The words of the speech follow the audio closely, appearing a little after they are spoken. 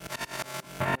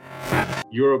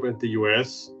Europe and the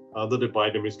US under the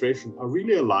Biden administration are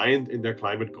really aligned in their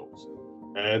climate goals.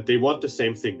 And they want the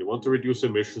same thing. They want to reduce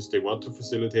emissions. They want to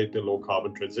facilitate the low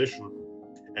carbon transition.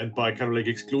 And by kind of like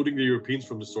excluding the Europeans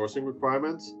from the sourcing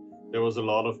requirements, there was a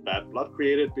lot of bad blood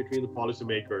created between the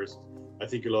policymakers. I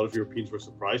think a lot of Europeans were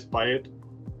surprised by it.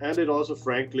 And it also,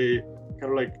 frankly,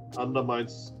 kind of like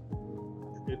undermines,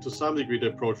 to some degree, the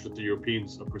approach that the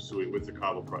Europeans are pursuing with the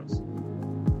carbon price.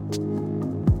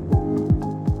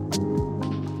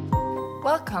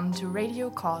 Welcome to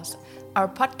Radio Cause, our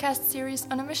podcast series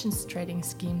on emissions trading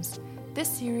schemes. This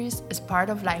series is part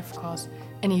of LifeCause,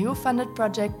 an EU-funded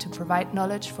project to provide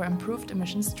knowledge for improved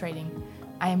emissions trading.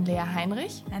 I am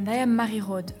Heinrich. And I am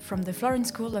Raude from the Florence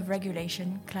School of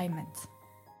Regulation, Climate.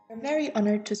 We're very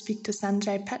honored to speak to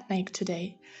Sanjay Patnaik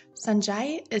today.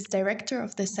 Sanjay is Director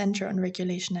of the Center on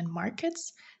Regulation and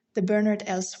Markets, the Bernard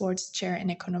L. Schwartz Chair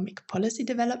in Economic Policy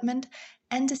Development,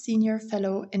 and a Senior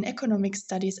Fellow in Economic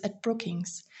Studies at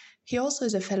Brookings. He also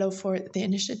is a Fellow for the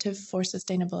Initiative for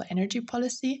Sustainable Energy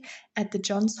Policy at the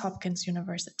Johns Hopkins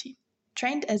University.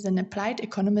 Trained as an applied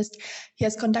economist, he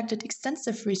has conducted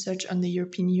extensive research on the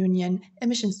European Union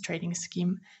emissions trading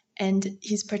scheme, and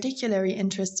he's particularly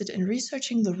interested in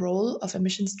researching the role of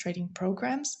emissions trading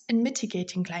programs in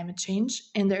mitigating climate change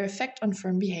and their effect on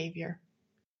firm behavior.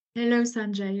 Hello,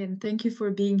 Sanjay, and thank you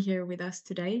for being here with us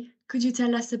today. Could you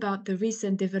tell us about the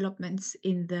recent developments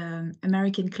in the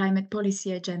American climate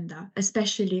policy agenda,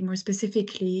 especially, more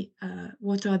specifically,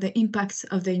 what are the impacts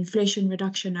of the Inflation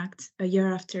Reduction Act a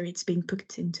year after it's been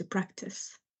put into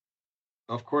practice?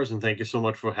 Of course, and thank you so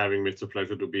much for having me. It's a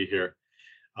pleasure to be here.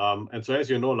 And so, as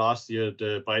you know, last year,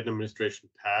 the Biden administration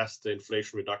passed the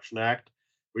Inflation Reduction Act,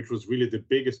 which was really the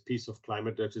biggest piece of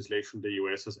climate legislation the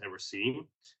US has ever seen.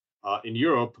 In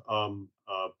Europe,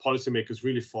 policymakers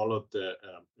really followed the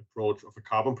approach of a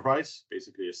carbon price,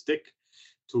 basically a stick,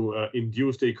 to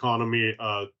induce the economy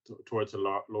towards a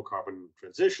low carbon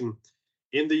transition.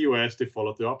 In the US, they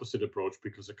followed the opposite approach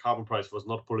because the carbon price was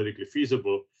not politically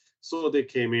feasible. So they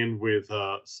came in with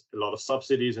a lot of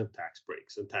subsidies and tax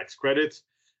breaks and tax credits.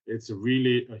 It's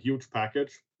really a huge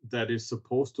package that is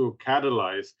supposed to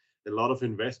catalyze a lot of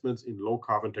investments in low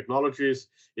carbon technologies.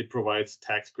 It provides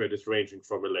tax credits ranging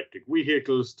from electric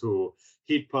vehicles to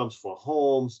heat pumps for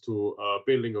homes to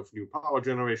building of new power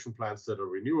generation plants that are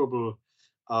renewable.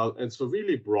 And so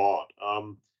really broad.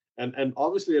 And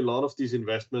obviously a lot of these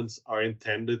investments are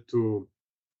intended to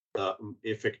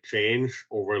effect change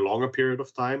over a longer period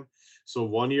of time. So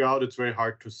 1 year out, it's very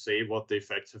hard to say what the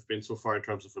effects have been so far in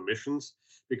terms of emissions,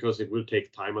 because it will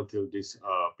take time until these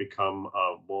become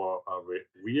more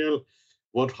real.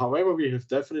 What, however, we have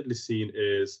definitely seen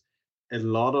is a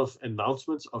lot of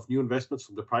announcements of new investments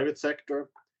from the private sector,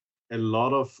 a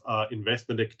lot of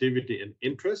investment activity and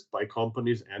interest by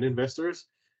companies and investors.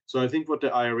 So I think what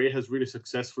the IRA has really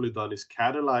successfully done is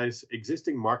catalyze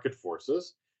existing market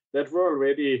forces that were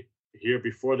already here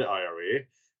before the IRA,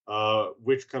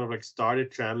 which kind of like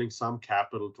started channeling some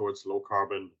capital towards low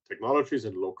carbon technologies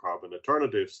and low carbon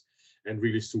alternatives and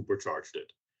really supercharged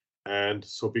it. And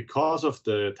so because of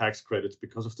the tax credits,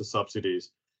 because of the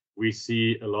subsidies, we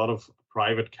see a lot of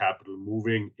private capital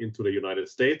moving into the United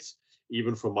States,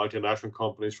 even from multinational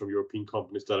companies, from European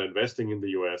companies that are investing in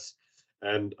the US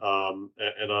and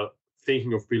are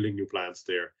thinking of building new plants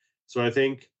there. So I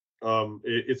think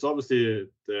it's obviously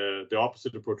the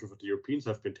opposite approach of what the Europeans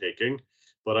have been taking,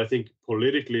 but I think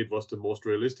politically it was the most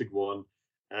realistic one,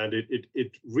 and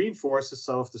it reinforces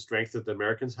some of the strengths that the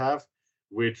Americans have,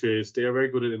 which is they are very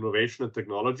good at innovation and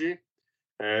technology,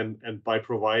 and by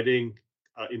providing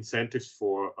incentives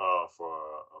for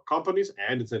companies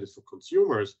and incentives for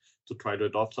consumers to try to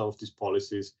adopt some of these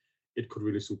policies, it could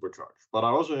really supercharge. But I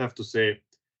also have to say,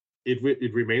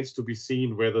 it remains to be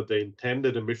seen whether the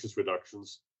intended emissions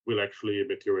reductions will actually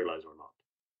materialize or not.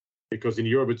 Because in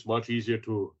Europe, it's much easier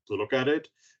to look at it.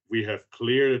 We have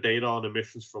clear data on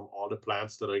emissions from all the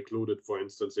plants that are included, for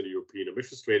instance, in the European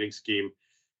emissions trading scheme.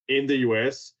 In the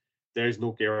US, there is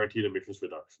no guaranteed emissions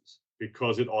reductions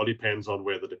because it all depends on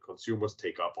whether the consumers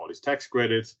take up all these tax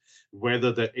credits,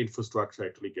 whether the infrastructure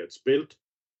actually gets built.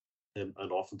 And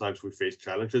oftentimes we face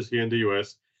challenges here in the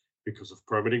US because of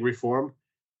permitting reform.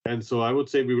 And so I would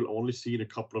say we will only see in a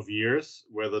couple of years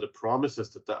whether the promises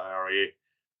that the IRA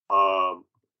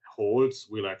holds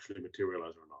will actually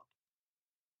materialize or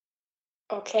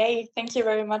not. Okay, thank you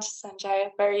very much, Sanjay.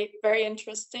 Very, very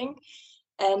interesting.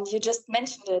 And you just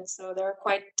mentioned it. So there are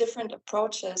quite different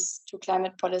approaches to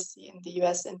climate policy in the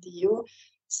US and the EU.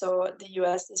 So the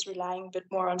US is relying a bit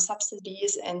more on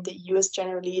subsidies and the EU is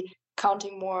generally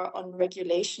counting more on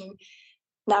regulation.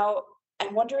 Now,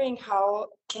 I'm wondering how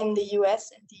can the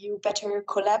US and the EU better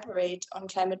collaborate on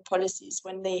climate policies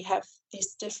when they have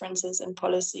these differences in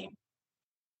policy?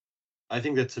 I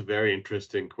think that's a very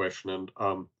interesting question.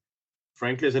 And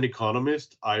frankly, as an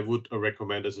economist, I would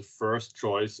recommend as a first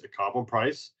choice a carbon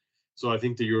price. So I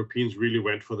think the Europeans really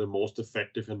went for the most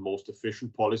effective and most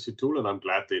efficient policy tool, and I'm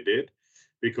glad they did,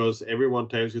 because everyone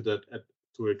tells you that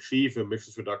to achieve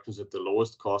emissions reductions at the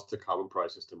lowest cost, the carbon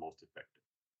price is the most effective.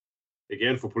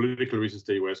 Again, for political reasons,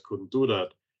 the US couldn't do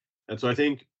that. And so I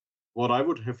think what I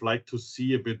would have liked to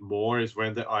see a bit more is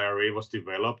when the IRA was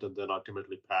developed and then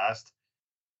ultimately passed,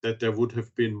 that there would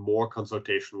have been more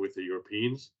consultation with the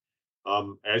Europeans.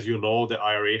 As you know, the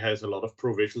IRA has a lot of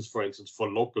provisions, for instance, for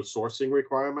local sourcing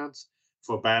requirements,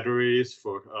 for batteries,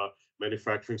 for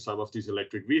manufacturing some of these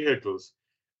electric vehicles.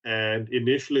 And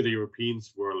initially, the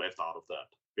Europeans were left out of that.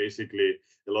 Basically,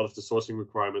 a lot of the sourcing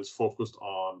requirements focused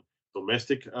on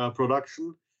domestic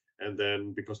production. And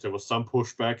then because there was some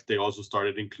pushback, they also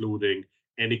started including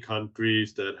any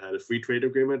countries that had a free trade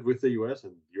agreement with the US,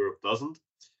 and Europe doesn't.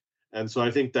 And so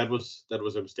I think that was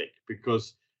a mistake,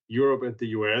 because Europe and the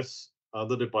US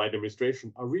under the Biden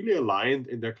administration are really aligned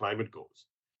in their climate goals.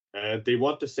 And they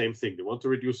want the same thing. They want to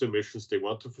reduce emissions. They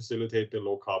want to facilitate the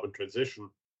low carbon transition.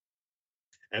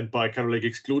 And by kind of like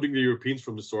excluding the Europeans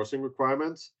from the sourcing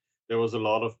requirements, there was a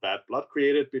lot of bad blood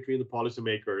created between the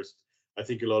policymakers. I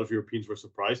think a lot of Europeans were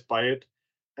surprised by it.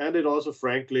 And it also,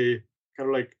 frankly, kind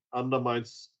of like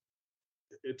undermines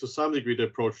to some degree the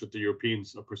approach that the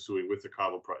Europeans are pursuing with the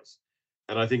carbon price.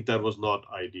 And I think that was not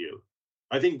ideal.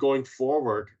 I think going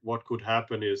forward, what could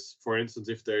happen is, for instance,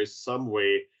 if there is some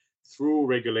way through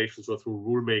regulations or through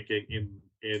rulemaking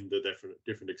in the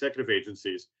different executive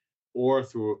agencies, or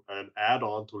through an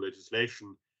add-on to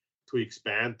legislation to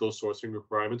expand those sourcing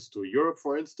requirements to Europe,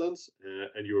 for instance,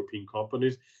 and European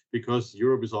companies, because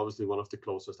Europe is obviously one of the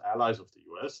closest allies of the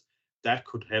US, that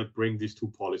could help bring these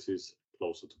two policies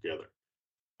closer together.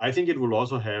 I think it will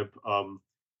also help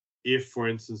if, for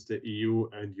instance, the EU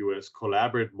and US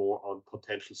collaborate more on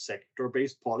potential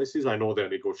sector-based policies. I know there are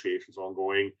negotiations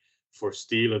ongoing for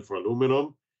steel and for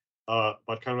aluminum,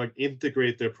 but kind of like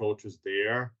integrate the approaches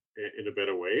there in a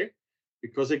better way.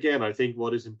 Because again, I think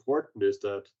what is important is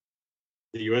that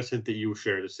the US and the EU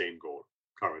share the same goal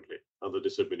currently under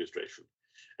this administration.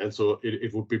 And so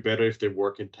it would be better if they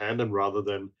work in tandem rather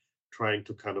than trying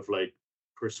to kind of like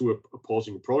pursue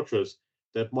opposing approaches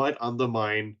that might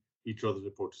undermine each other's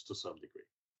approaches to some degree.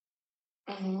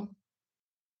 Mm-hmm.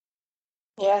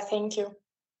 Yeah, thank you.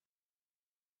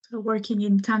 So working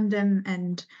in tandem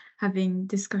and having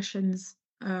discussions,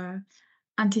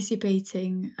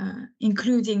 anticipating,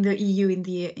 including the EU in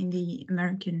the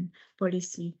American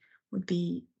policy would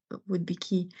be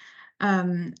key.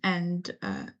 And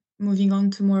moving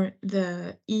on to more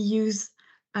the EU's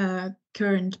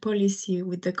current policy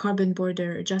with the carbon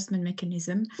border adjustment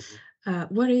mechanism.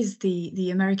 What is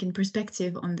the American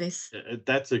perspective on this?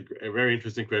 That's a very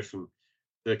interesting question.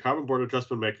 The carbon border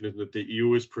adjustment mechanism that the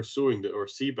EU is pursuing, or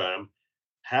CBAM,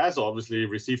 has obviously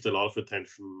received a lot of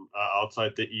attention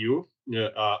outside the EU.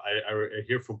 I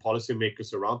hear from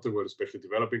policymakers around the world, especially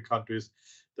developing countries,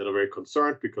 that are very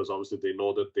concerned because obviously they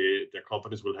know that their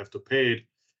companies will have to pay it.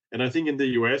 And I think in the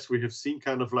US, we have seen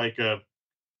kind of like a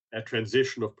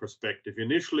transition of perspective.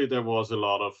 Initially, there was a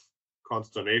lot of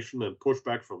consternation and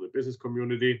pushback from the business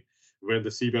community when the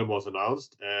CBAM was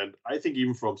announced. And I think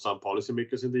even from some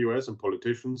policymakers in the US and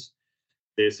politicians,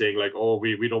 they're saying like, oh,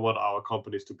 we don't want our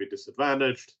companies to be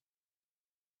disadvantaged.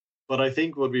 But I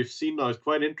think what we've seen now is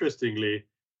quite interestingly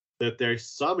that there's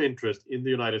some interest in the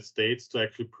United States to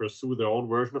actually pursue their own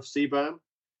version of CBAM,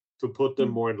 to put them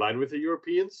more in line with the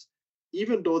Europeans,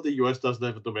 even though the US doesn't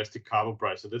have a domestic carbon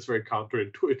price. And that's very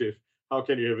counterintuitive. How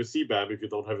can you have a CBAM if you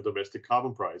don't have a domestic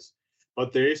carbon price?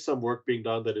 But there is some work being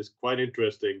done that is quite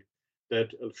interesting,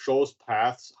 that shows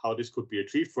paths how this could be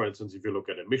achieved. For instance, if you look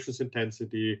at emissions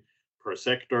intensity per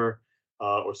sector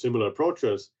or similar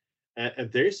approaches,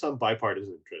 and there is some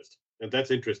bipartisan interest. And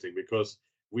that's interesting because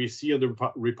we see on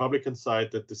the Republican side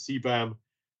that the CBAM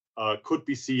could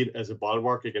be seen as a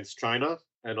bulwark against China.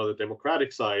 And on the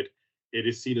Democratic side, it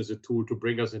is seen as a tool to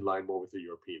bring us in line more with the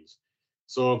Europeans.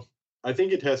 So I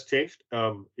think it has changed.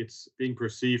 It's being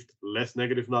perceived less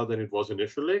negative now than it was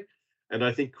initially. And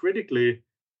I think critically,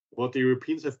 what the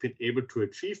Europeans have been able to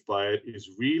achieve by it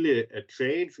is really a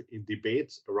change in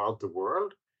debates around the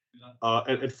world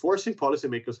and forcing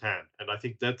policymakers' hand. And I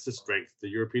think that's the strength. The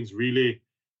Europeans really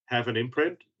have an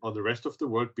imprint on the rest of the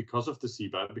world because of the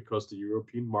CBAM, because the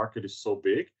European market is so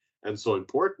big and so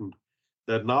important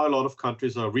that now a lot of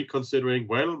countries are reconsidering,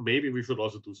 well, maybe we should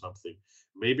also do something.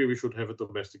 Maybe we should have a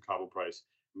domestic carbon price.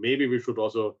 Maybe we should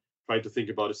also try to think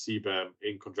about a CBAM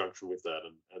in conjunction with that.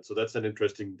 And so that's an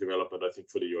interesting development, I think,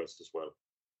 for the US as well.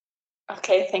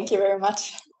 Okay, thank you very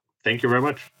much. Thank you very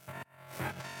much.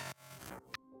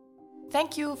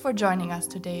 Thank you for joining us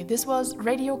today. This was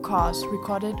Radio Cause,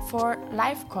 recorded for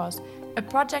Live Cause, a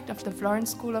project of the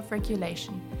Florence School of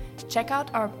Regulation. Check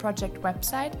out our project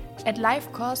website at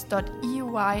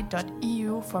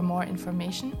livecause.eui.eu for more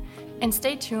information, and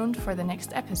stay tuned for the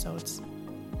next episodes.